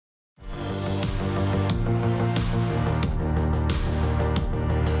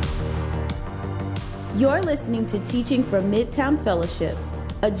You're listening to Teaching from Midtown Fellowship,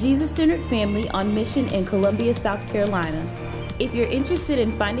 a Jesus-centered family on mission in Columbia, South Carolina. If you're interested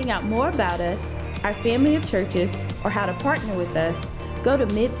in finding out more about us, our family of churches, or how to partner with us, go to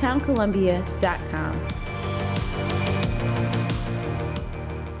midtowncolumbia.com.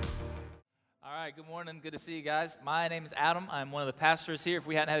 Good morning. Good to see you guys. My name is Adam. I'm one of the pastors here. If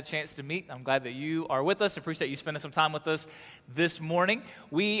we hadn't had a chance to meet, I'm glad that you are with us. I appreciate you spending some time with us this morning.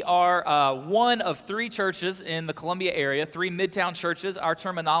 We are one of three churches in the Columbia area, three Midtown churches. Our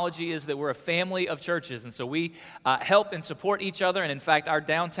terminology is that we're a family of churches, and so we help and support each other. And in fact, our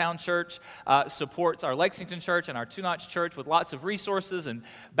downtown church supports our Lexington church and our Two Notch church with lots of resources and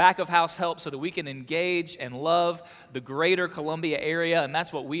back-of-house help so that we can engage and love the greater Columbia area, and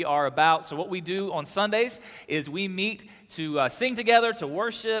that's what we are about. So what we do on Sundays is we meet to sing together, to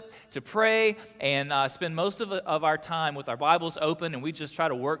worship, to pray, and spend most of our time with our Bibles open, and we just try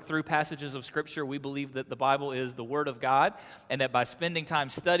to work through passages of Scripture. We believe that the Bible is the Word of God, and that by spending time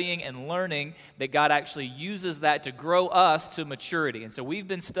studying and learning, that God actually uses that to grow us to maturity. And so we've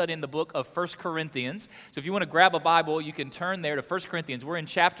been studying the book of 1 Corinthians. So if you want to grab a Bible, you can turn there to 1 Corinthians. We're in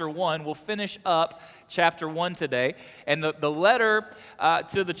chapter 1. We'll finish up chapter 1 today. And the letter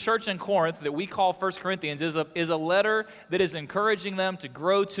to the church in Corinth that we call 1 Corinthians is a letter that is encouraging them to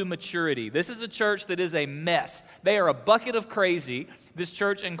grow to maturity. This is a church that is a mess. They are a bucket of crazy, this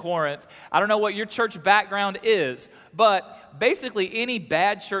church in Corinth. I don't know what your church background is, but basically any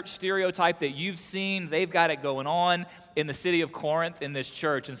bad church stereotype that you've seen, they've got it going on in the city of Corinth in this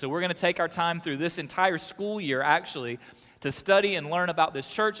church. And so we're going to take our time through this entire school year, actually, to study and learn about this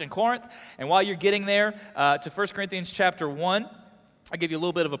church in Corinth. And while you're getting there to 1 Corinthians chapter 1, I'll give you a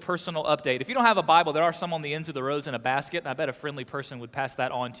little bit of a personal update. If you don't have a Bible, there are some on the ends of the rows in a basket, and I bet a friendly person would pass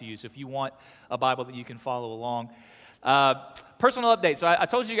that on to you. So if you want a Bible that you can follow along. Personal update. So I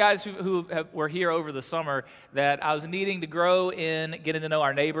told you guys who were here over the summer that I was needing to grow in getting to know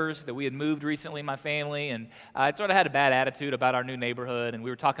our neighbors, that we had moved recently, my family, and I sort of had a bad attitude about our new neighborhood, and we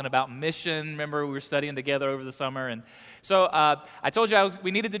were talking about mission. Remember, we were studying together over the summer, and so I told you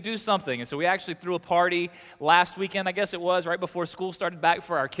we needed to do something, and so we actually threw a party last weekend, I guess it was, right before school started back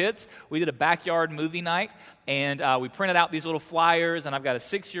for our kids. We did a backyard movie night, and we printed out these little flyers, and I've got a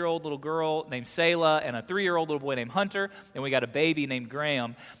 6-year-old little girl named Selah and a 3-year-old little boy named Hunter, and we got a baby named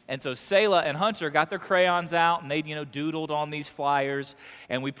Graham. And so Selah and Hunter got their crayons out, and they doodled on these flyers,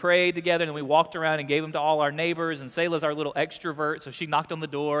 and we prayed together, and we walked around and gave them to all our neighbors, and Selah's our little extrovert, so she knocked on the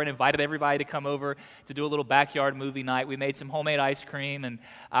door and invited everybody to come over to do a little backyard movie night. We made some homemade ice cream, and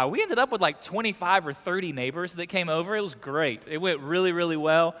we ended up with like 25 or 30 neighbors that came over. It was great. It went really, really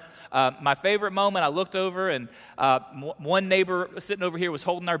well. My favorite moment, I looked over, and one neighbor sitting over here was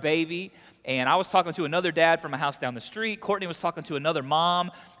holding our baby, and I was talking to another dad from a house down the street. Courtney was talking to another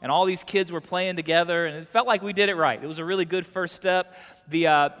mom, and all these kids were playing together, and it felt like we did it right. It was a really good first step.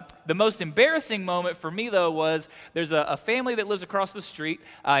 The most embarrassing moment for me, though, was there's a family that lives across the street,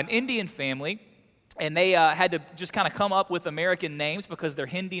 an Indian family, and they had to just kind of come up with American names because their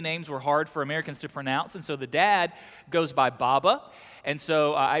Hindi names were hard for Americans to pronounce. And so the dad goes by Baba. And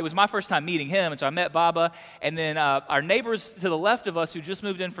so it was my first time meeting him. And so I met Baba. And then our neighbors to the left of us who just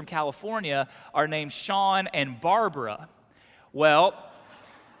moved in from California are named Sean and Barbara. Well,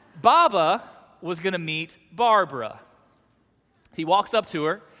 Baba was going to meet Barbara. He walks up to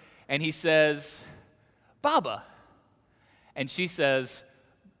her and he says, "Baba." And she says,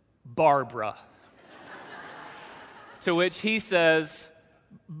 "Barbara." To which he says,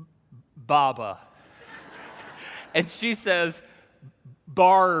 "Baba." And she says,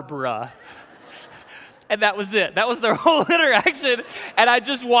 "Barbara." And that was it. That was their whole interaction. And I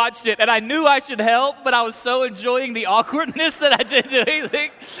just watched it. And I knew I should help, but I was so enjoying the awkwardness that I didn't do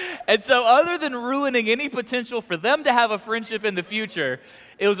anything. And so other than ruining any potential for them to have a friendship in the future,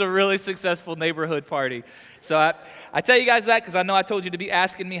 it was a really successful neighborhood party. So I tell you guys that because I know I told you to be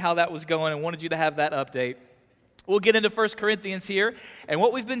asking me how that was going and wanted you to have that update. We'll get into 1 Corinthians here, and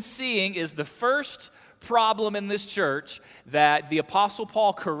what we've been seeing is the first problem in this church that the Apostle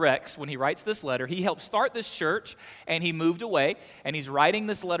Paul corrects when he writes this letter. He helped start this church, and he moved away, and he's writing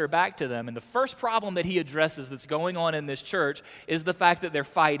this letter back to them, and the first problem that he addresses that's going on in this church is the fact that they're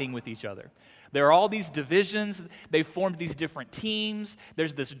fighting with each other. There are all these divisions. They've formed these different teams.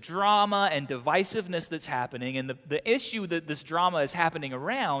 There's this drama and divisiveness that's happening. And the issue that this drama is happening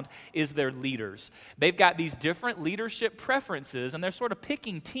around is their leaders. They've got these different leadership preferences, and they're sort of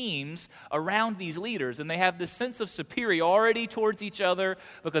picking teams around these leaders. And they have this sense of superiority towards each other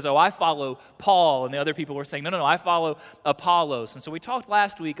because, I follow Paul. And the other people were saying, no, I follow Apollos. And so we talked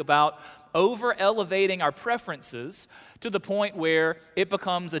last week about over-elevating our preferences to the point where it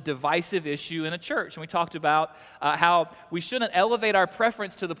becomes a divisive issue issue in a church. And we talked about how we shouldn't elevate our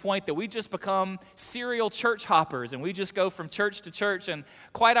preference to the point that we just become serial church hoppers and we just go from church to church. And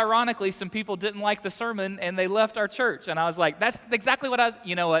quite ironically, some people didn't like the sermon and they left our church. And I was like, that's exactly what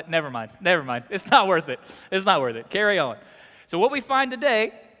you know what, never mind. It's not worth it. It's not worth it. Carry on. So what we find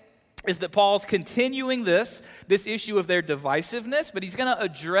today is that Paul's continuing this issue of their divisiveness, but he's going to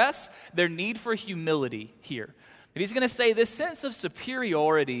address their need for humility here. And he's going to say this sense of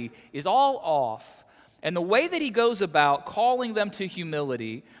superiority is all off. And the way that he goes about calling them to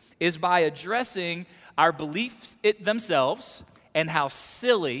humility is by addressing our beliefs themselves and how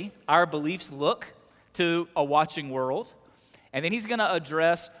silly our beliefs look to a watching world. And then he's going to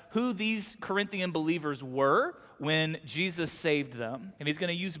address who these Corinthian believers were when Jesus saved them. And he's going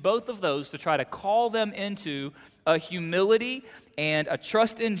to use both of those to try to call them into a humility and a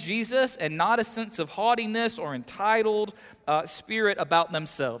trust in Jesus and not a sense of haughtiness or entitled spirit about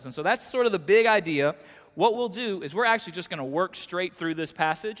themselves. And so that's sort of the big idea. What we'll do is we're actually just going to work straight through this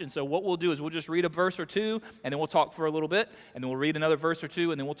passage. And so what we'll do is we'll just read a verse or two, and then we'll talk for a little bit, and then we'll read another verse or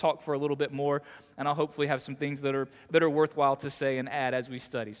two, and then we'll talk for a little bit more, and I'll hopefully have some things that are worthwhile to say and add as we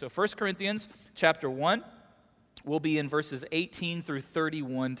study. So 1 Corinthians chapter 1, we'll be in verses 18 through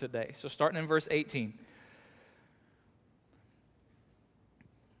 31 today. So starting in verse 18.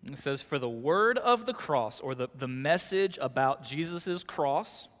 It says, "For the word of the cross," or the message about Jesus'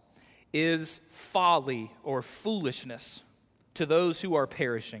 cross, "is folly," or foolishness, "to those who are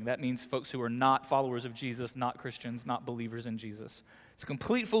perishing." That means folks who are not followers of Jesus, not Christians, not believers in Jesus. It's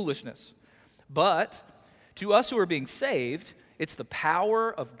complete foolishness. But to us who are being saved, it's the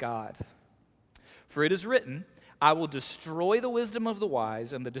power of God. For it is written, "I will destroy the wisdom of the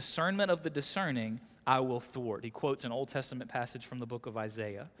wise, and the discernment of the discerning I will thwart." He quotes an Old Testament passage from the book of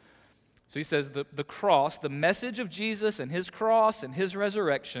Isaiah. So he says the cross, the message of Jesus and his cross and his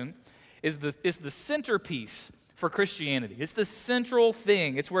resurrection is the centerpiece for Christianity. It's the central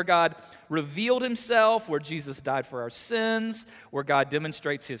thing. It's where God revealed himself, where Jesus died for our sins, where God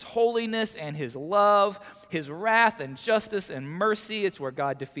demonstrates his holiness and his love, his wrath and justice and mercy. It's where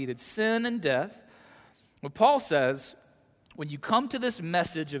God defeated sin and death. What Paul says, when you come to this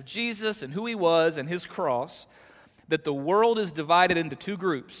message of Jesus and who he was and his cross, that the world is divided into two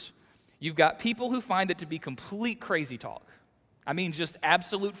groups. You've got people who find it to be complete crazy talk. I mean, just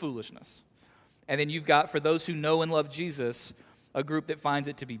absolute foolishness. And then you've got, for those who know and love Jesus, a group that finds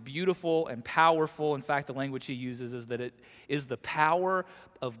it to be beautiful and powerful. In fact, the language he uses is that it is the power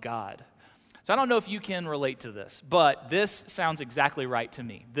of God. So I don't know if you can relate to this, but this sounds exactly right to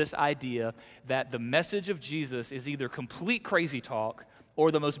me. This idea that the message of Jesus is either complete crazy talk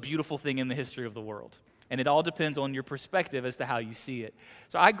or the most beautiful thing in the history of the world. And it all depends on your perspective as to how you see it.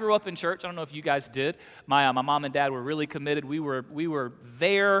 So I grew up in church. I don't know if you guys did. My mom and dad were really committed. We were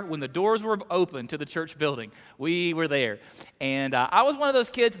there when the doors were open to the church building. We were there. And I was one of those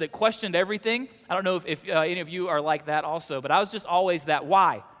kids that questioned everything. I don't know if any of you are like that also, but I was just always that,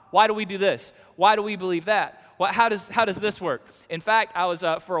 why? Why do we do this? Why do we believe that? How does this work? In fact, I was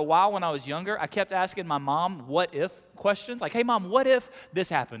for a while when I was younger, I kept asking my mom what if questions. Like, hey, Mom, what if this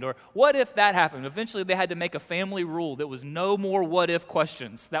happened? Or what if that happened? Eventually, they had to make a family rule that was no more what if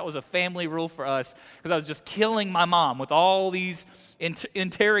questions. That was a family rule for us because I was just killing my mom with all these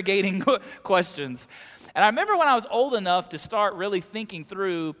interrogating questions. And I remember when I was old enough to start really thinking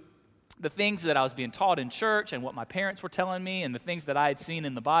through the things that I was being taught in church and what my parents were telling me and the things that I had seen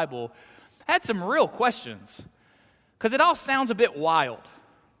in the Bible, I had some real questions because it all sounds a bit wild.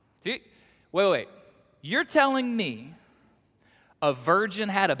 Wait. You're telling me a virgin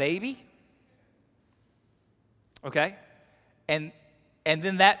had a baby? Okay. And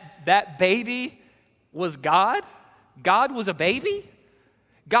then that baby was God? God was a baby?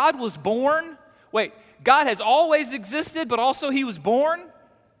 God was born? Wait, God has always existed, but also he was born?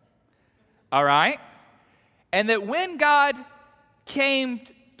 All right. And that when God came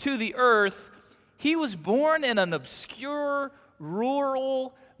to the earth, he was born in an obscure,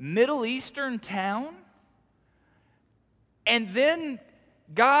 rural, Middle Eastern town? And then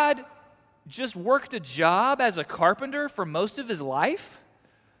God just worked a job as a carpenter for most of his life?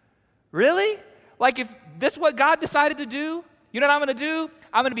 Really? Like, if this is what God decided to do, you know what I'm going to do?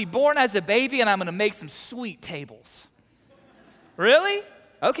 I'm going to be born as a baby and I'm going to make some sweet tables. Really?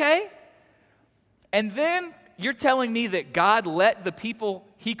 Okay. And then you're telling me that God let the people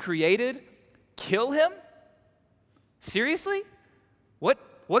he created kill him? Seriously?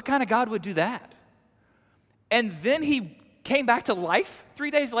 What kind of God would do that? And then he came back to life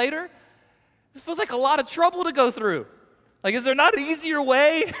 3 days later? This feels like a lot of trouble to go through. Like, is there not an easier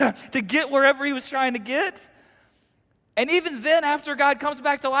way to get wherever he was trying to get? And even then, after God comes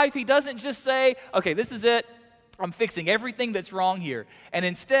back to life, he doesn't just say, okay, this is it. I'm fixing everything that's wrong here. And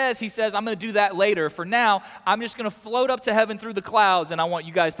instead, he says, I'm going to do that later. For now, I'm just going to float up to heaven through the clouds, and I want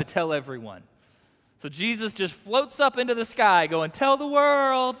you guys to tell everyone. So Jesus just floats up into the sky going, tell the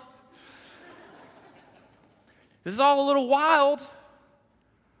world. This is all a little wild.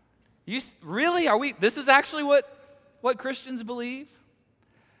 Really? Are we? This is actually what Christians believe?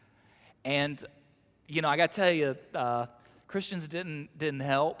 And, I got to tell you, Christians didn't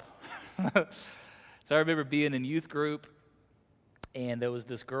help. So I remember being in youth group, and there was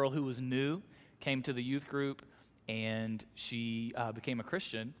this girl who was new, came to the youth group, and she became a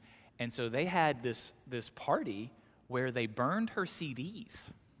Christian. And so they had this party where they burned her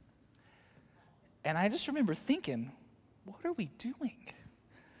CDs. And I just remember thinking, what are we doing?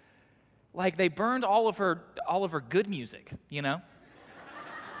 Like, they burned all of her good music,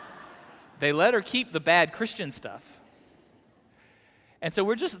 They let her keep the bad Christian stuff. And so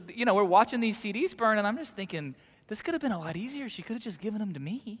we're just, we're watching these CDs burn, and I'm just thinking, this could have been a lot easier. She could have just given them to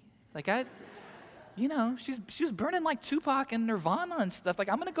me. Like, she was burning like Tupac and Nirvana and stuff. Like,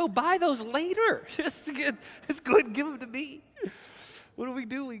 I'm going to go buy those later. Just go ahead and give them to me. What are we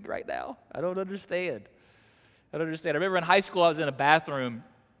doing right now? I don't understand. I remember in high school, I was in a bathroom,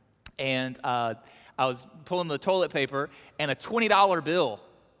 and I was pulling the toilet paper, and a $20 bill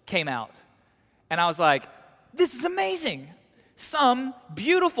came out. And I was like, this is amazing. Some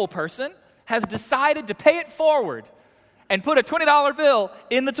beautiful person has decided to pay it forward and put a $20 bill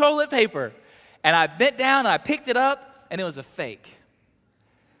in the toilet paper. And I bent down and I picked it up, and it was a fake.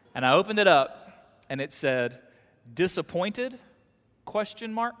 And I opened it up, and it said, disappointed? ?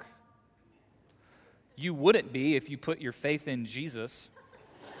 You wouldn't be if you put your faith in Jesus.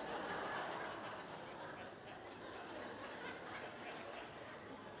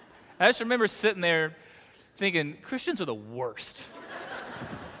 I just remember sitting there thinking, Christians are the worst.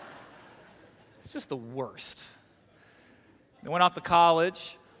 It's just the worst. I went off to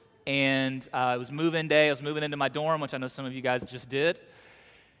college, and it was move-in day. I was moving into my dorm, which I know some of you guys just did.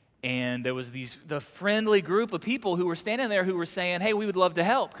 And there was the friendly group of people who were standing there who were saying, hey, we would love to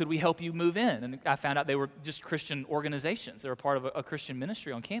help. Could we help you move in? And I found out they were just Christian organizations. They were part of a Christian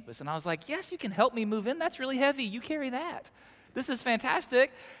ministry on campus. And I was like, yes, you can help me move in. That's really heavy. You carry that. This is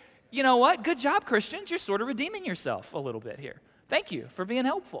fantastic. You know what? Good job, Christians. You're sort of redeeming yourself a little bit here. Thank you for being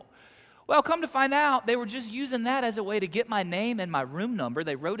helpful. Well, come to find out, they were just using that as a way to get my name and my room number.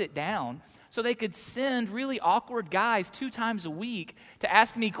 They wrote it down so they could send really awkward guys 2 times a week to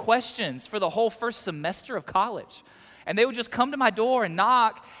ask me questions for the whole first semester of college. And they would just come to my door and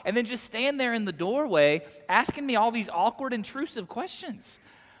knock and then just stand there in the doorway asking me all these awkward, intrusive questions.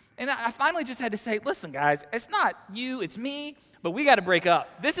 And I finally just had to say, listen, guys, it's not you, it's me, but we got to break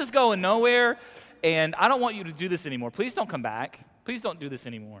up. This is going nowhere, and I don't want you to do this anymore. Please don't come back. Please don't do this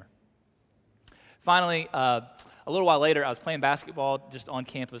anymore. Finally, a little while later, I was playing basketball just on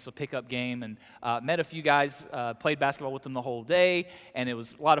campus, a pickup game, and met a few guys, played basketball with them the whole day, and it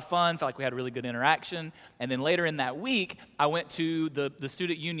was a lot of fun. Felt like we had a really good interaction. And then later in that week, I went to the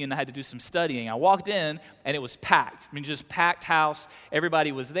student union. I had to do some studying. I walked in, and it was packed. I mean, just packed house.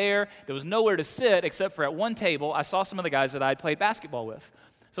 Everybody was there. There was nowhere to sit except for at one table. I saw some of the guys that I had played basketball with.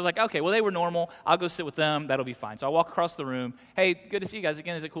 So I was like, okay, well, they were normal. I'll go sit with them. That'll be fine. So I walk across the room. Hey, good to see you guys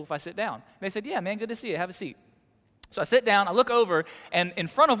again. Is it cool if I sit down? And they said, yeah, man, good to see you. Have a seat. So I sit down. I look over, and in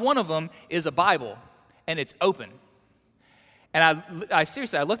front of one of them is a Bible, and it's open. And I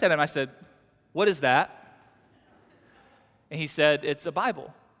seriously, I looked at him. I said, what is that? And he said, it's a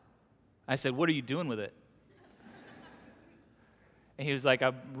Bible. I said, what are you doing with it? And he was like,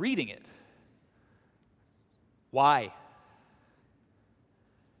 I'm reading it. Why?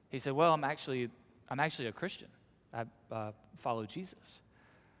 He said, well, I'm actually a Christian. I follow Jesus.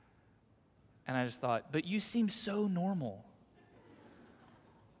 And I just thought, but you seem so normal.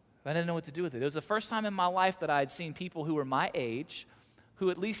 I didn't know what to do with it. It was the first time in my life that I had seen people who were my age, who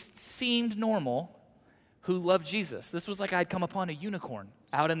at least seemed normal, who loved Jesus. This was like I'd come upon a unicorn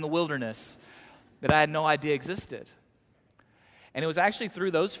out in the wilderness that I had no idea existed. And it was actually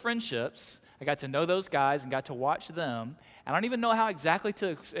through those friendships, I got to know those guys and got to watch them. And I don't even know how exactly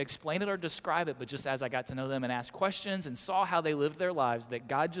to explain it or describe it, but just as I got to know them and asked questions and saw how they lived their lives, that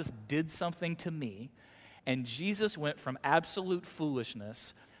God just did something to me. And Jesus went from absolute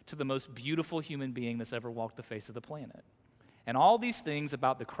foolishness to the most beautiful human being that's ever walked the face of the planet. And all these things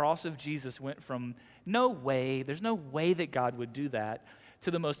about the cross of Jesus went from no way, there's no way that God would do that, to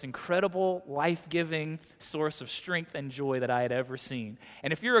the most incredible, life-giving source of strength and joy that I had ever seen.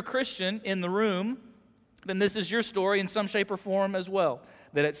 And if you're a Christian in the room, then this is your story in some shape or form as well.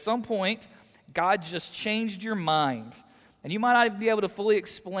 That at some point, God just changed your mind, and you might not even be able to fully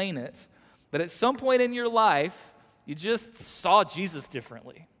explain it, but at some point in your life, you just saw Jesus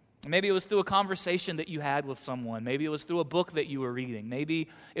differently. Maybe it was through a conversation that you had with someone. Maybe it was through a book that you were reading. Maybe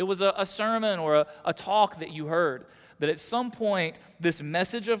it was a sermon or a talk that you heard. That at some point, this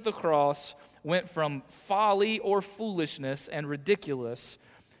message of the cross went from folly or foolishness and ridiculous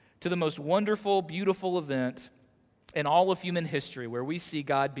to the most wonderful, beautiful event in all of human history, where we see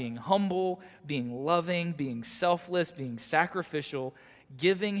God being humble, being loving, being selfless, being sacrificial,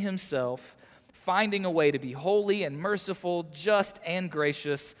 giving himself, finding a way to be holy and merciful, just and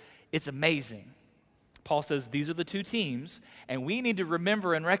gracious. It's amazing. Paul says these are the two teams, and we need to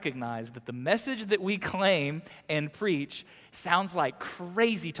remember and recognize that the message that we claim and preach sounds like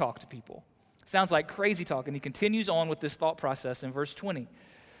crazy talk to people. Sounds like crazy talk. And he continues on with this thought process in verse 20. It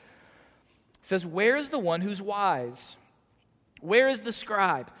says, where is the one who's wise? Where is the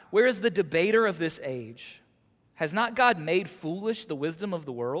scribe? Where is the debater of this age? Has not God made foolish the wisdom of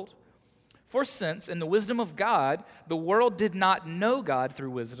the world? For since in the wisdom of God, the world did not know God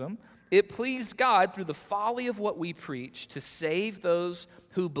through wisdom, it pleased God through the folly of what we preach to save those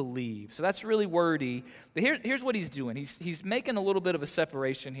who believe. So that's really wordy. But here's what he's doing. He's making a little bit of a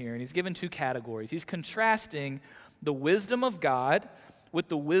separation here, and he's given two categories. He's contrasting the wisdom of God with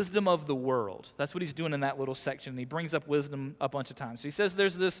the wisdom of the world. That's what he's doing in that little section. He brings up wisdom a bunch of times. So he says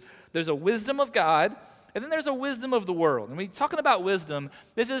there's a wisdom of God, and then there's a wisdom of the world. And when he's talking about wisdom,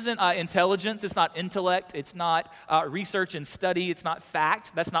 this isn't intelligence, it's not intellect, it's not research and study, it's not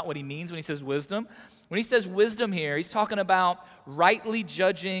fact. That's not what he means when he says wisdom. When he says wisdom here, he's talking about rightly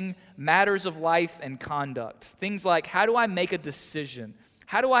judging matters of life and conduct. Things like, how do I make a decision?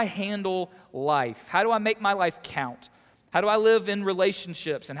 How do I handle life? How do I make my life count? How do I live in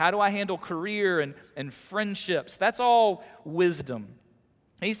relationships? And how do I handle career and friendships? That's all wisdom.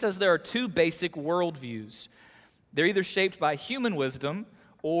 He says there are two basic worldviews. They're either shaped by human wisdom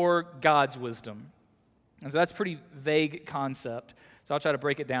or God's wisdom. And so that's a pretty vague concept. So I'll try to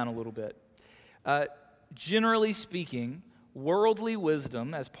break it down a little bit. Generally speaking, worldly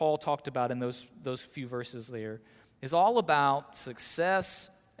wisdom, as Paul talked about in those few verses there, is all about success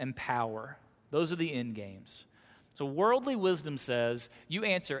and power. Those are the end games. So worldly wisdom says you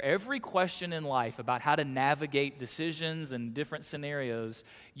answer every question in life about how to navigate decisions and different scenarios.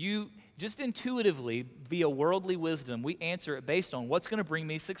 You just intuitively, via worldly wisdom, we answer it based on what's going to bring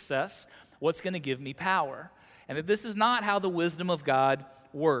me success, what's going to give me power. And that this is not how the wisdom of God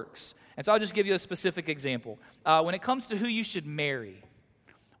works. And so I'll just give you a specific example. When it comes to who you should marry,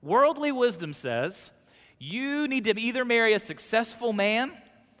 worldly wisdom says you need to either marry a successful man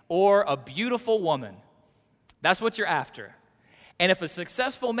or a beautiful woman. That's what you're after. And if a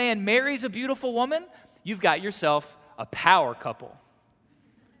successful man marries a beautiful woman, you've got yourself a power couple.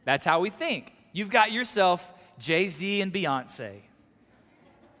 That's how we think. You've got yourself Jay-Z and Beyonce.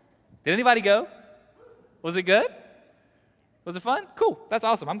 Did anybody go? Was it good? Was it fun? Cool. That's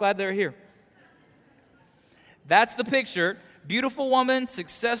awesome. I'm glad they're here. That's the picture. Beautiful woman,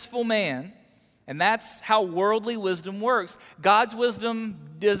 successful man. And that's how worldly wisdom works. God's wisdom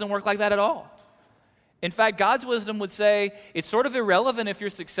doesn't work like that at all. In fact, God's wisdom would say it's sort of irrelevant if you're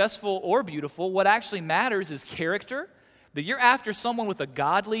successful or beautiful. What actually matters is character, that you're after someone with a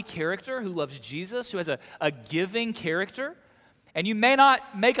godly character who loves Jesus, who has a giving character. And you may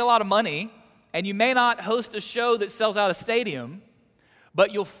not make a lot of money, and you may not host a show that sells out a stadium,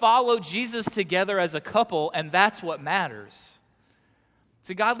 but you'll follow Jesus together as a couple, and that's what matters.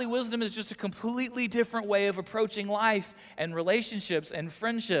 See, godly wisdom is just a completely different way of approaching life and relationships and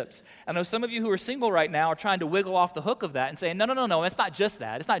friendships. I know some of you who are single right now are trying to wiggle off the hook of that and saying, no, it's not just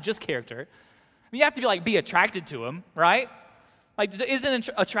that. It's not just character. I mean, you have to be attracted to him, right? Like, isn't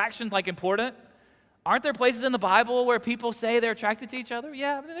attraction, important? Aren't there places in the Bible where people say they're attracted to each other?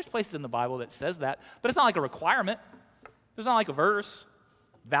 Yeah, there's places in the Bible that says that, but it's not like a requirement. There's not like a verse,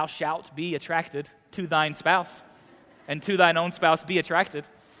 thou shalt be attracted to thine spouse. And to thine own spouse be attracted.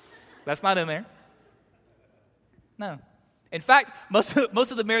 That's not in there. No. In fact, most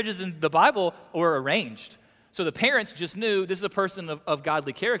of the marriages in the Bible were arranged. So the parents just knew this is a person of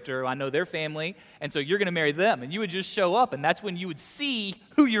godly character. I know their family, and so you're going to marry them. And you would just show up, and that's when you would see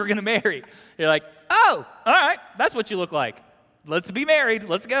who you were going to marry. You're like, oh, all right, that's what you look like. Let's be married.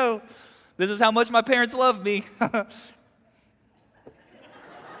 Let's go. This is how much my parents love me.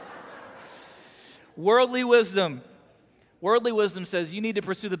 Worldly wisdom. Worldly wisdom says you need to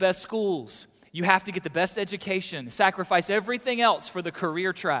pursue the best schools. You have to get the best education, sacrifice everything else for the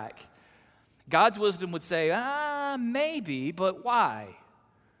career track. God's wisdom would say, maybe, but why?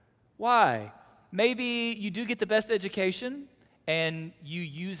 Why? Maybe you do get the best education and you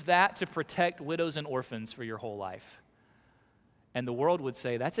use that to protect widows and orphans for your whole life. And the world would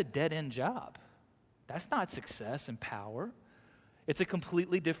say, that's a dead-end job. That's not success and power. It's a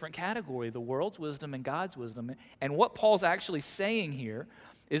completely different category, the world's wisdom and God's wisdom. And what Paul's actually saying here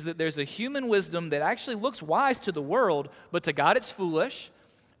is that there's a human wisdom that actually looks wise to the world, but to God it's foolish.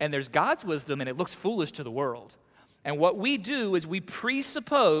 And there's God's wisdom, and it looks foolish to the world. And what we do is we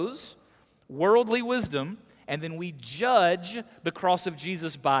presuppose worldly wisdom, and then we judge the cross of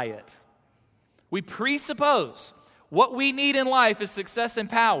Jesus by it. We presuppose what we need in life is success and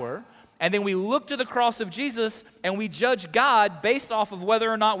power, and then we look to the cross of Jesus and we judge God based off of whether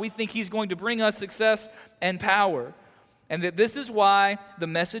or not we think he's going to bring us success and power. And that this is why the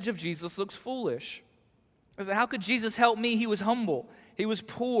message of Jesus looks foolish. Because how could Jesus help me? He was humble. He was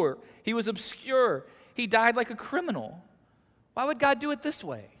poor. He was obscure. He died like a criminal. Why would God do it this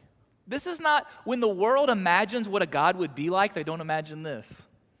way? This is not, when the world imagines what a God would be like, they don't imagine this.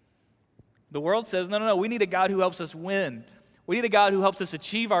 The world says, no, we need a God who helps us win. We need a God who helps us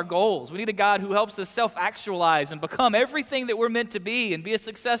achieve our goals. We need a God who helps us self-actualize and become everything that we're meant to be and be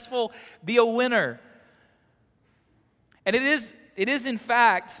a winner. And it is in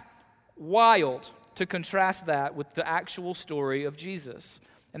fact wild to contrast that with the actual story of Jesus.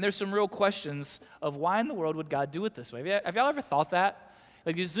 And there's some real questions of why in the world would God do it this way? Have y'all ever thought that?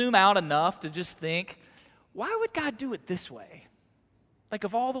 Like you zoom out enough to just think, why would God do it this way? Like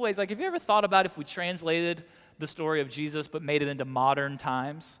of all the ways, like have you ever thought about if we translated the story of Jesus but made it into modern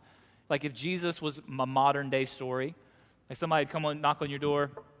times? Like if Jesus was a modern day story, like somebody would come on, knock on your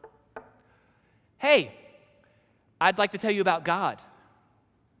door, hey, I'd like to tell you about God.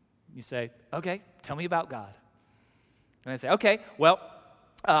 You say, okay, tell me about God. And I say, okay, well,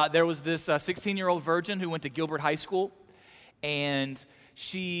 there was this 16-year-old virgin who went to Gilbert High School, and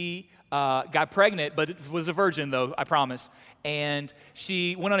she got pregnant, but it was a virgin, though, I promise. And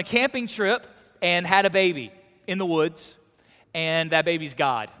she went on a camping trip and had a baby in the woods, and that baby's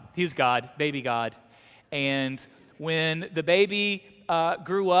God. He was God, baby God. And when the baby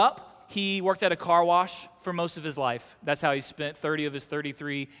grew up, he worked at a car wash for most of his life. That's how he spent 30 of his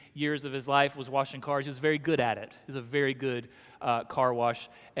 33 years of his life was washing cars. He was very good at it. He was a very good car wash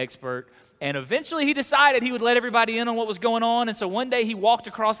expert. And eventually he decided he would let everybody in on what was going on. And so one day he walked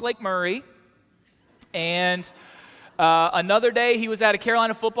across Lake Murray. And another day he was at a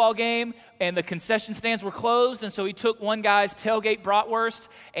Carolina football game and the concession stands were closed. And so he took one guy's tailgate bratwurst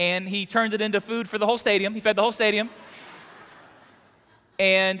and he turned it into food for the whole stadium. He fed the whole stadium.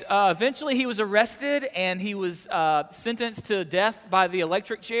 And eventually he was arrested and he was sentenced to death by the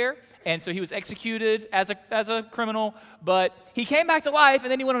electric chair. And so he was executed as a criminal. But he came back to life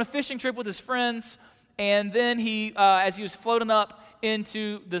and then he went on a fishing trip with his friends. And then he, as he was floating up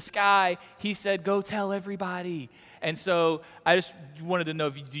into the sky, he said, go tell everybody. And so I just wanted to know,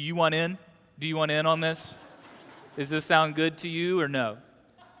 do you want in? Do you want in on this? Does this sound good to you or no?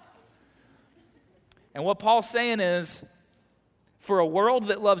 And what Paul's saying is, for a world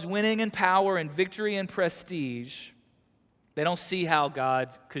that loves winning and power and victory and prestige, they don't see how God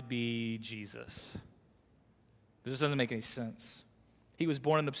could be Jesus. This just doesn't make any sense. He was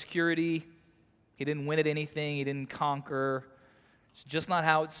born in obscurity. He didn't win at anything. He didn't conquer. It's just not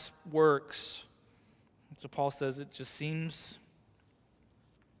how it works. So Paul says it just seems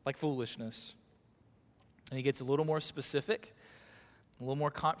like foolishness. And he gets a little more specific, a little more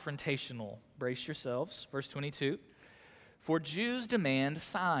confrontational. Brace yourselves. Verse 22. For Jews demand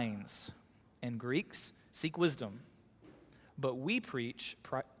signs, and Greeks seek wisdom. But we preach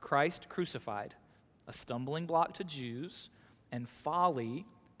Christ crucified, a stumbling block to Jews and folly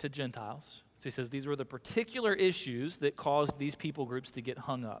to Gentiles. So he says these were the particular issues that caused these people groups to get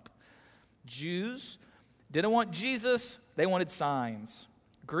hung up. Jews didn't want Jesus, they wanted signs.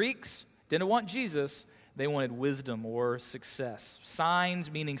 Greeks didn't want Jesus, they wanted wisdom or success.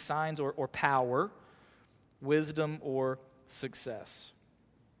 Signs meaning signs or power, wisdom or success.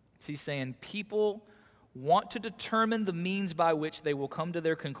 So he's saying people want to determine the means by which they will come to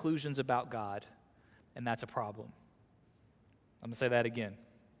their conclusions about God, and that's a problem. I'm going to say that again.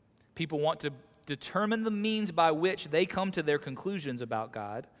 People want to determine the means by which they come to their conclusions about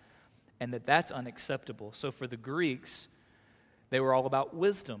God, and that's unacceptable. So for the Greeks, they were all about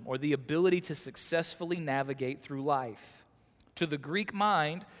wisdom or the ability to successfully navigate through life. To the Greek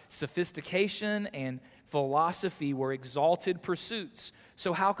mind, sophistication and philosophy were exalted pursuits.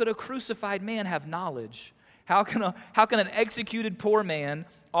 So how could a crucified man have knowledge? How can an executed poor man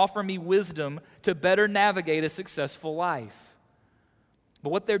offer me wisdom to better navigate a successful life? But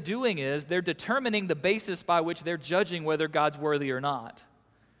what they're doing is they're determining the basis by which they're judging whether God's worthy or not.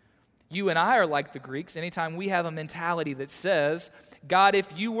 You and I are like the Greeks anytime we have a mentality that says, God,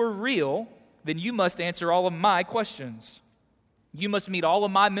 if you were real, then you must answer all of my questions. You must meet all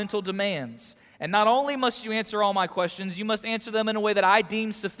of my mental demands. And not only must you answer all my questions, you must answer them in a way that I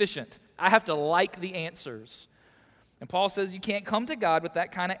deem sufficient. I have to like the answers. And Paul says you can't come to God with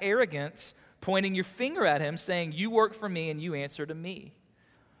that kind of arrogance, pointing your finger at him, saying, you work for me and you answer to me.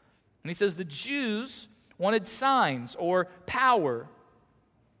 And he says the Jews wanted signs or power.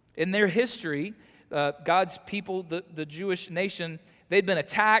 In their history, God's people, the Jewish nation, they'd been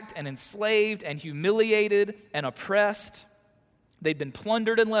attacked and enslaved and humiliated and oppressed. They'd been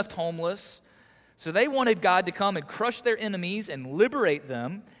plundered and left homeless. So they wanted God to come and crush their enemies and liberate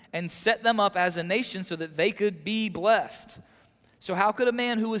them and set them up as a nation so that they could be blessed. So how could a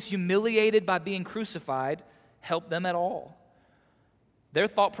man who was humiliated by being crucified help them at all? Their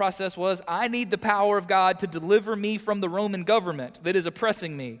thought process was, I need the power of God to deliver me from the Roman government that is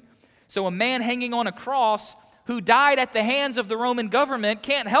oppressing me. So a man hanging on a cross who died at the hands of the Roman government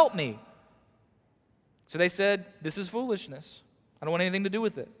can't help me. So they said, this is foolishness. I don't want anything to do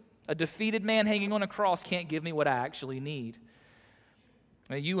with it. A defeated man hanging on a cross can't give me what I actually need.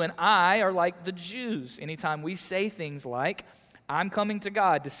 Now, you and I are like the Jews. Anytime we say things like, I'm coming to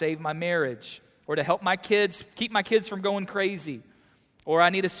God to save my marriage, or to help my kids, keep my kids from going crazy, or I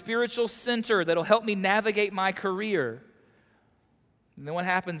need a spiritual center that'll help me navigate my career. And then what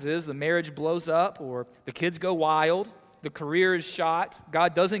happens is the marriage blows up, or the kids go wild, the career is shot,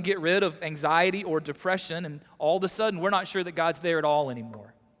 God doesn't get rid of anxiety or depression, and all of a sudden we're not sure that God's there at all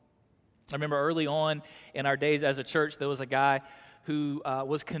anymore. I remember early on in our days as a church, there was a guy who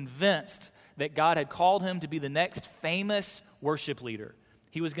was convinced that God had called him to be the next famous worship leader.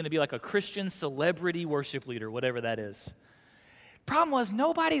 He was going to be like a Christian celebrity worship leader, whatever that is. Problem was,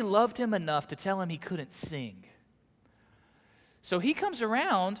 nobody loved him enough to tell him he couldn't sing. So he comes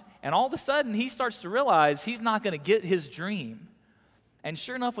around, and all of a sudden, he starts to realize he's not going to get his dream. And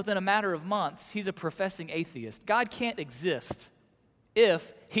sure enough, within a matter of months, he's a professing atheist. God can't exist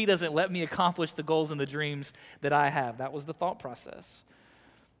if he doesn't let me accomplish the goals and the dreams that I have. That was the thought process.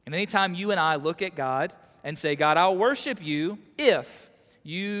 And anytime you and I look at God and say, God, I'll worship you if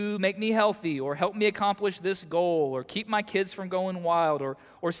you make me healthy, or help me accomplish this goal, or keep my kids from going wild,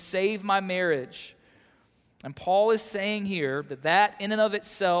 or save my marriage. And Paul is saying here that in and of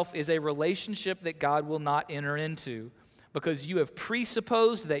itself is a relationship that God will not enter into, because you have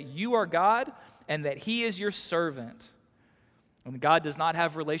presupposed that you are God and that he is your servant. And God does not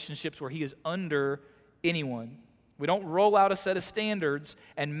have relationships where he is under anyone. We don't roll out a set of standards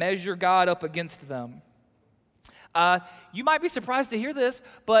and measure God up against them. You might be surprised to hear this,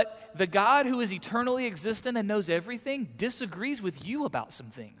 but the God who is eternally existent and knows everything disagrees with you about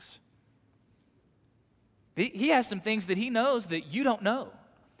some things. He has some things that he knows that you don't know.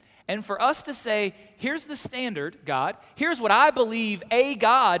 And for us to say, here's the standard, God, here's what I believe a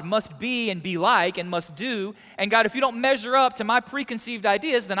God must be and be like and must do, and God, if you don't measure up to my preconceived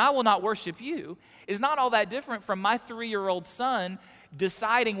ideas, then I will not worship you, is not all that different from my 3-year-old son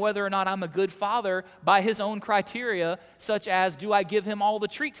deciding whether or not I'm a good father by his own criteria, such as, do I give him all the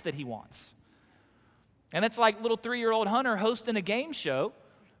treats that he wants? And it's like little 3-year-old Hunter hosting a game show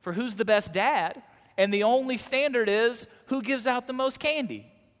for who's the best dad, and the only standard is who gives out the most candy.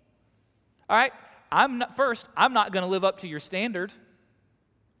 All right, I'm not going to live up to your standard.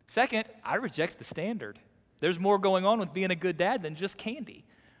 Second, I reject the standard. There's more going on with being a good dad than just candy.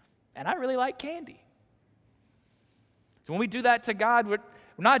 And I really like candy. So when we do that to God, we're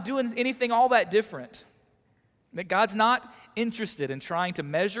not doing anything all that different. That God's not interested in trying to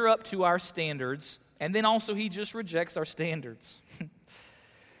measure up to our standards, and then also he just rejects our standards.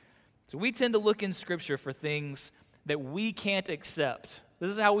 So we tend to look in Scripture for things that we can't accept. This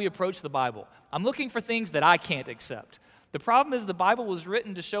is how we approach the Bible. I'm looking for things that I can't accept. The problem is the Bible was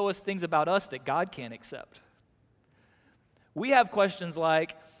written to show us things about us that God can't accept. We have questions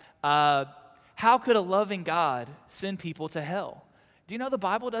like, how could a loving God send people to hell? Do you know the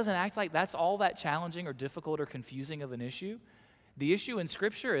Bible doesn't act like that's all that challenging or difficult or confusing of an issue? The issue in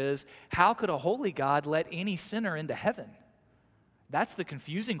Scripture is, how could a holy God let any sinner into heaven? That's the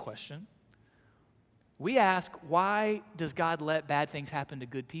confusing question. We ask, why does God let bad things happen to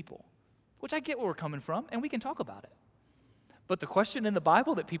good people? Which I get where we're coming from, and we can talk about it. But the question in the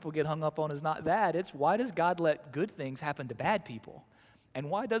Bible that people get hung up on is not that. It's, why does God let good things happen to bad people? And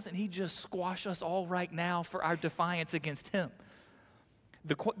why doesn't he just squash us all right now for our defiance against him?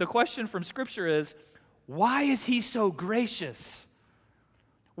 The question from Scripture is, why is he so gracious?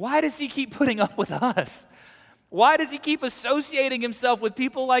 Why does he keep putting up with us? Why does he keep associating himself with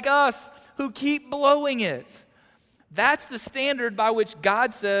people like us who keep blowing it? That's the standard by which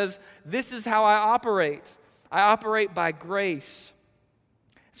God says, this is how I operate. I operate by grace.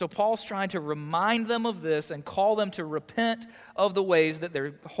 So Paul's trying to remind them of this and call them to repent of the ways that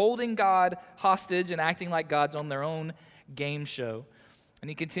they're holding God hostage and acting like God's on their own game show. And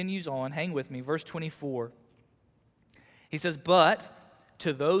he continues on, hang with me, verse 24. He says, but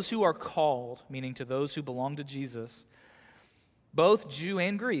to those who are called, meaning to those who belong to Jesus, both Jew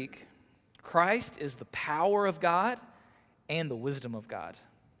and Greek, Christ is the power of God and the wisdom of God.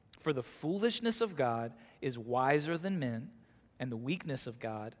 For the foolishness of God is wiser than men, and the weakness of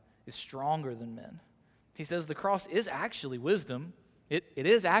God is stronger than men. He says the cross is actually wisdom. It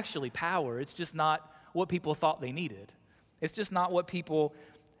is actually power. It's just not what people thought they needed. It's just not what people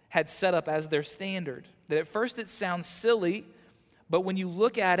had set up as their standard. That at first it sounds silly, but when you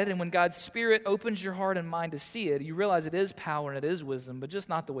look at it and when God's Spirit opens your heart and mind to see it, you realize it is power and it is wisdom, but just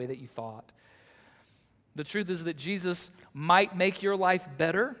not the way that you thought. The truth is that Jesus might make your life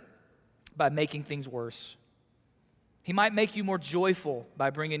better by making things worse. He might make you more joyful by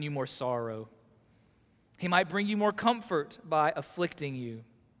bringing you more sorrow. He might bring you more comfort by afflicting you.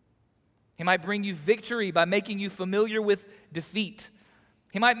 He might bring you victory by making you familiar with defeat.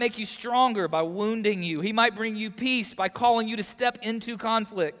 He might make you stronger by wounding you. He might bring you peace by calling you to step into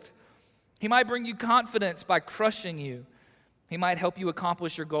conflict. He might bring you confidence by crushing you. He might help you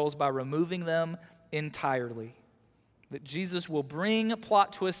accomplish your goals by removing them entirely. That Jesus will bring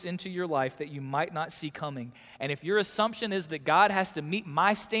plot twists into your life that you might not see coming. And if your assumption is that God has to meet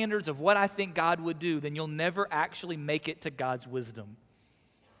my standards of what I think God would do, then you'll never actually make it to God's wisdom.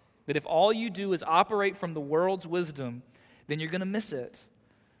 That if all you do is operate from the world's wisdom, then you're going to miss it.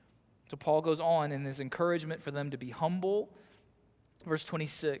 So Paul goes on in his encouragement for them to be humble. Verse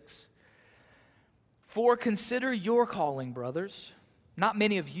 26. For consider your calling, brothers. Not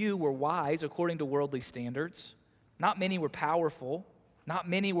many of you were wise according to worldly standards. Not many were powerful. Not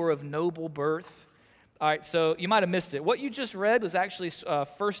many were of noble birth. All right, so you might have missed it. What you just read was actually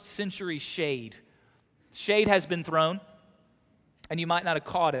first century shade. Shade has been thrown, and you might not have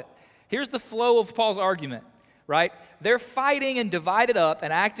caught it. Here's the flow of Paul's argument, right? They're fighting and divided up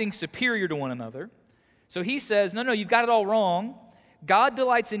and acting superior to one another. So he says, no, you've got it all wrong. God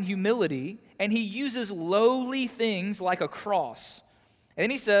delights in humility, and he uses lowly things like a cross. And then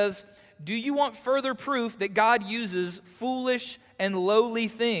he says, do you want further proof that God uses foolish and lowly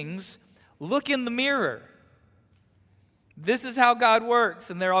things? Look in the mirror. This is how God works.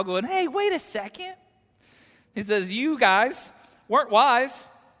 And they're all going, hey, wait a second. He says, you guys weren't wise.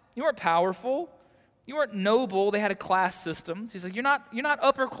 You weren't powerful. You weren't noble. They had a class system. He's like, you're not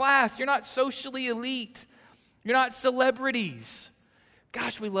upper class. You're not socially elite. You're not celebrities.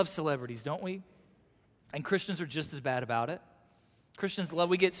 Gosh, we love celebrities, don't we? And Christians are just as bad about it. Christians love,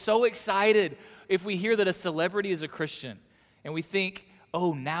 we get so excited if we hear that a celebrity is a Christian. And we think,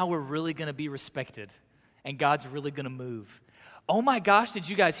 oh, now we're really going to be respected. And God's really going to move. Oh my gosh, did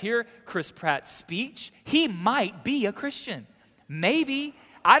you guys hear Chris Pratt's speech? He might be a Christian. Maybe.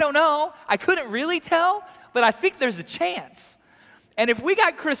 I don't know. I couldn't really tell, but I think there's a chance. And if we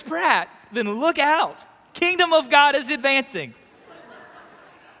got Chris Pratt, then look out. Kingdom of God is advancing.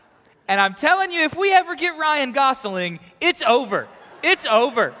 And I'm telling you, if we ever get Ryan Gosling, it's over. It's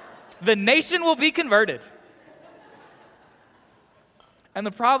over. The nation will be converted. And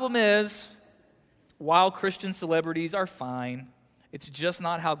the problem is, while Christian celebrities are fine, it's just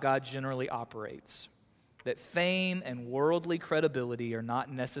not how God generally operates. That fame and worldly credibility are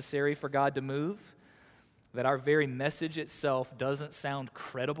not necessary for God to move. That our very message itself doesn't sound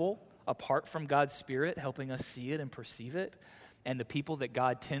credible apart from God's Spirit helping us see it and perceive it. And the people that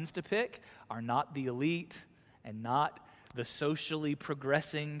God tends to pick are not the elite and not the socially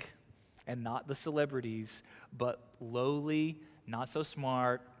progressing and not the celebrities, but lowly, not so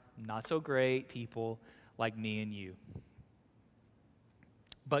smart, not so great people like me and you.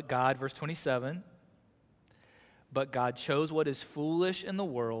 But God, verse 27, but God chose what is foolish in the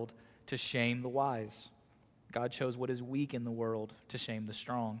world to shame the wise. God chose what is weak in the world to shame the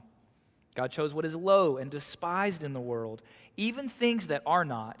strong. God chose what is low and despised in the world, even things that are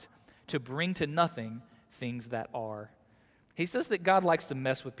not, to bring to nothing things that are. He says that God likes to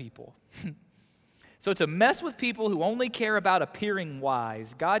mess with people. So to mess with people who only care about appearing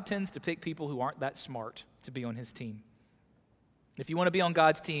wise, God tends to pick people who aren't that smart to be on his team. If you want to be on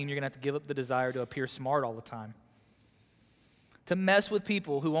God's team, you're going to have to give up the desire to appear smart all the time. To mess with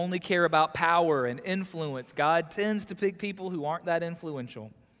people who only care about power and influence, God tends to pick people who aren't that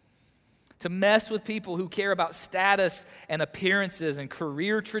influential. To mess with people who care about status and appearances and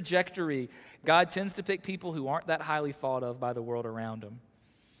career trajectory, God tends to pick people who aren't that highly thought of by the world around him.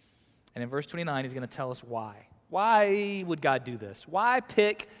 And in verse 29, he's going to tell us why. Why would God do this? Why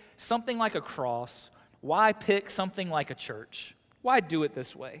pick something like a cross? Why pick something like a church? Why do it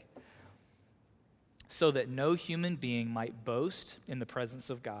this way? So that no human being might boast in the presence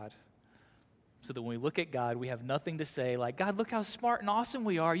of God. So that when we look at God, we have nothing to say like, God, look how smart and awesome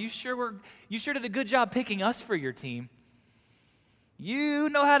we are. You sure did a good job picking us for your team. You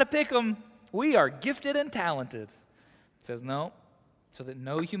know how to pick them. We are gifted and talented. It says no, so that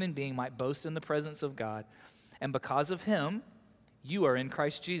no human being might boast in the presence of God. And because of him, you are in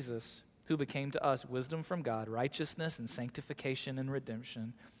Christ Jesus, who became to us wisdom from God, righteousness and sanctification and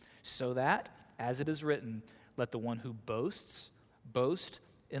redemption, so that, as it is written, let the one who boasts, boast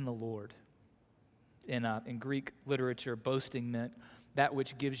in the Lord. In Greek literature, boasting meant that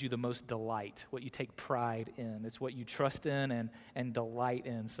which gives you the most delight, what you take pride in. It's what you trust in and delight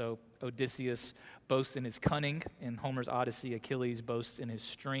in. So Odysseus boasts in his cunning. In Homer's Odyssey, Achilles boasts in his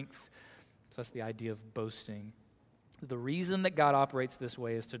strength. So that's the idea of boasting. The reason that God operates this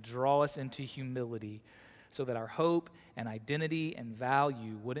way is to draw us into humility so that our hope and identity and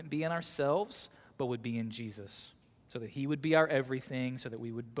value wouldn't be in ourselves, but would be in Jesus. So that he would be our everything, so that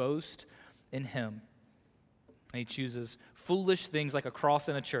we would boast in him. And he chooses foolish things like a cross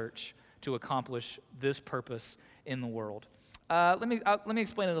and a church to accomplish this purpose in the world. Let me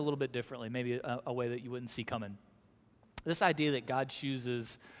explain it a little bit differently, maybe a way that you wouldn't see coming. This idea that God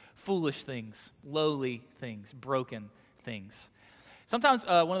chooses foolish things, lowly things, broken things. Sometimes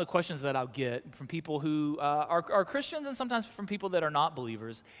one of the questions that I'll get from people who are Christians and sometimes from people that are not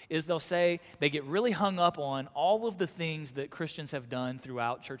believers is they'll say they get really hung up on all of the things that Christians have done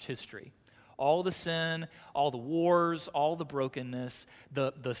throughout church history. All the sin, all the wars, all the brokenness,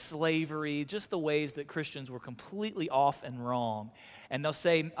 the slavery, just the ways that Christians were completely off and wrong. And they'll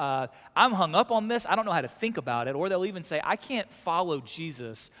say, I'm hung up on this, I don't know how to think about it. Or they'll even say, I can't follow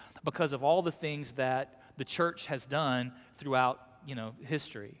Jesus because of all the things that the church has done throughout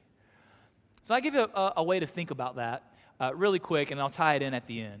history. So I give you a way to think about that really quick, and I'll tie it in at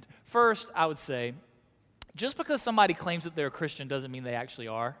the end. First, I would say, just because somebody claims that they're a Christian doesn't mean they actually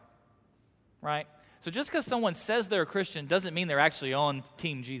are. Right? So just because someone says they're a Christian doesn't mean they're actually on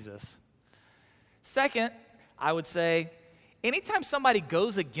Team Jesus. Second, I would say, anytime somebody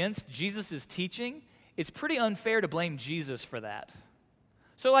goes against Jesus' teaching, it's pretty unfair to blame Jesus for that.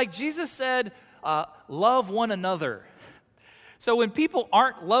 So like Jesus said, love one another. So when people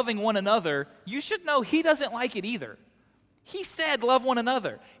aren't loving one another, you should know he doesn't like it either. He said love one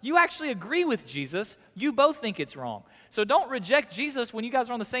another. You actually agree with Jesus. You both think it's wrong. So don't reject Jesus when you guys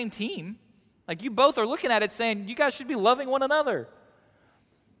are on the same team. Like you both are looking at it saying, you guys should be loving one another.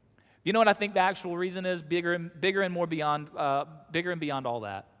 You know what I think the actual reason is? Bigger and beyond all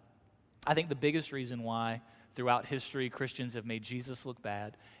that. I think the biggest reason why throughout history Christians have made Jesus look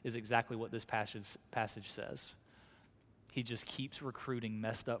bad is exactly what this passage says. He just keeps recruiting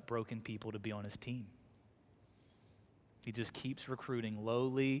messed up, broken people to be on his team. He just keeps recruiting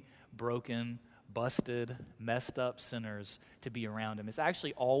lowly, broken, busted, messed up sinners to be around him. It's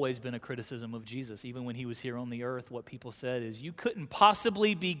actually always been a criticism of Jesus. Even when he was here on the earth, what people said is, you couldn't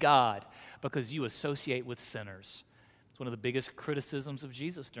possibly be God because you associate with sinners. It's one of the biggest criticisms of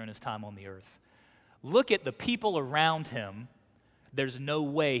Jesus during his time on the earth. Look at the people around him. There's no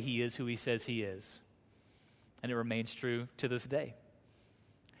way he is who he says he is. And it remains true to this day.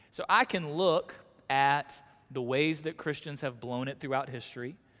 So I can look at the ways that Christians have blown it throughout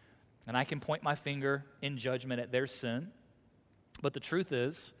history, and I can point my finger in judgment at their sin. But the truth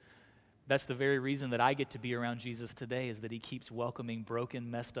is, that's the very reason that I get to be around Jesus today, is that he keeps welcoming broken,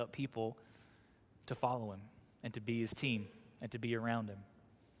 messed up people to follow him and to be his team and to be around him.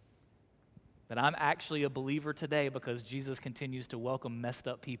 That I'm actually a believer today because Jesus continues to welcome messed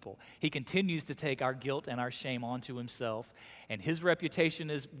up people. He continues to take our guilt and our shame onto himself, and his reputation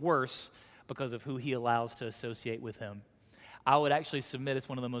is worse because of who he allows to associate with him. I would actually submit it's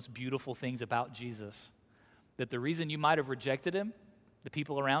one of the most beautiful things about Jesus, that the reason you might have rejected him, the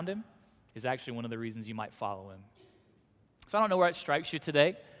people around him, is actually one of the reasons you might follow him. So I don't know where it strikes you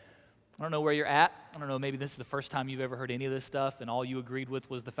today. I don't know where you're at. I don't know, maybe this is the first time you've ever heard any of this stuff and all you agreed with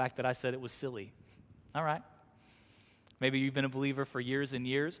was the fact that I said it was silly. All right. Maybe you've been a believer for years and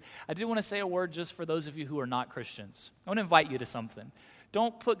years. I do want to say a word just for those of you who are not Christians. I want to invite you to something.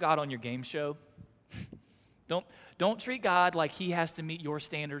 Don't put God on your game show. Don't treat God like he has to meet your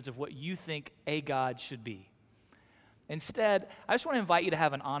standards of what you think a God should be. Instead, I just want to invite you to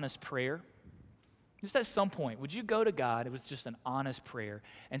have an honest prayer. Just at some point, would you go to God, it was just an honest prayer,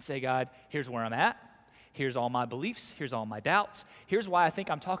 and say, God, here's where I'm at. Here's all my beliefs. Here's all my doubts. Here's why I think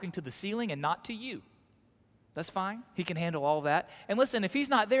I'm talking to the ceiling and not to you. That's fine. He can handle all that. And listen, if he's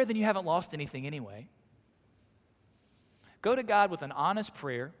not there, then you haven't lost anything anyway. Go to God with an honest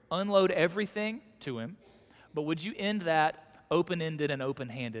prayer, unload everything to him, but would you end that open-ended and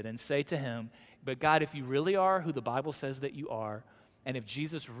open-handed and say to him, but God, if you really are who the Bible says that you are, and if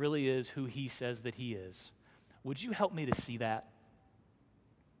Jesus really is who he says that he is, would you help me to see that?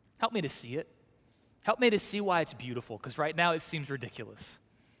 Help me to see it. Help me to see why it's beautiful, because right now it seems ridiculous.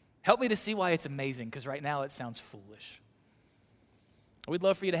 Help me to see why it's amazing, because right now it sounds foolish. We'd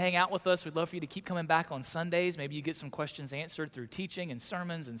love for you to hang out with us. We'd love for you to keep coming back on Sundays. Maybe you get some questions answered through teaching and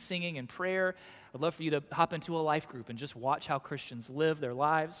sermons and singing and prayer. I'd love for you to hop into a life group and just watch how Christians live their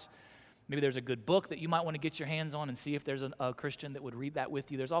lives. Maybe there's a good book that you might want to get your hands on and see if there's a Christian that would read that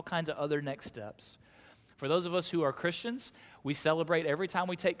with you. There's all kinds of other next steps. For those of us who are Christians, we celebrate every time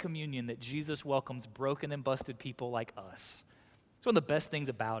we take communion that Jesus welcomes broken and busted people like us. It's one of the best things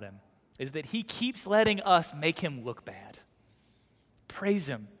about him, is that he keeps letting us make him look bad. Praise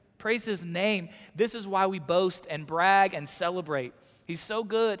him. Praise his name. This is why we boast and brag and celebrate. He's so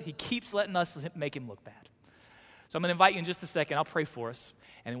good, he keeps letting us make him look bad. So I'm going to invite you in just a second. I'll pray for us,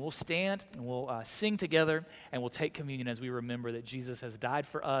 and then we'll stand and we'll sing together, and we'll take communion as we remember that Jesus has died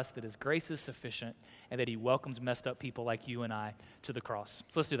for us, that his grace is sufficient, and that he welcomes messed up people like you and I to the cross.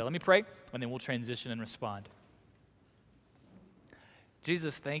 So let's do that. Let me pray, and then we'll transition and respond.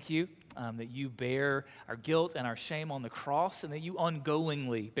 Jesus, thank you that you bear our guilt and our shame on the cross, and that you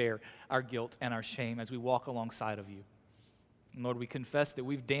ongoingly bear our guilt and our shame as we walk alongside of you. And Lord, we confess that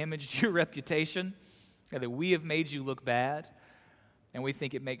we've damaged your reputation, and that we have made you look bad, and we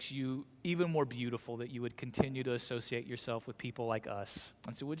think it makes you even more beautiful that you would continue to associate yourself with people like us.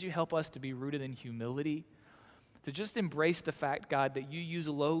 And so would you help us to be rooted in humility, to just embrace the fact, God, that you use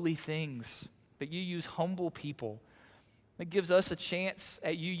lowly things, that you use humble people. That gives us a chance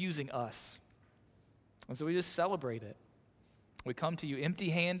at you using us. And so we just celebrate it. We come to you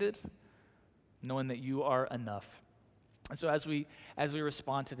empty-handed, knowing that you are enough. And so as we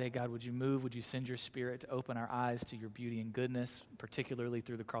respond today, God, would you move? Would you send your Spirit to open our eyes to your beauty and goodness, particularly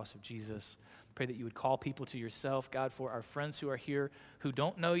through the cross of Jesus? Pray that you would call people to yourself. God, for our friends who are here who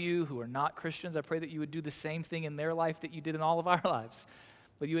don't know you, who are not Christians, I pray that you would do the same thing in their life that you did in all of our lives.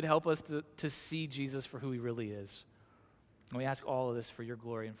 That you would help us to see Jesus for who he really is. And we ask all of this for your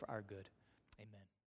glory and for our good. Amen.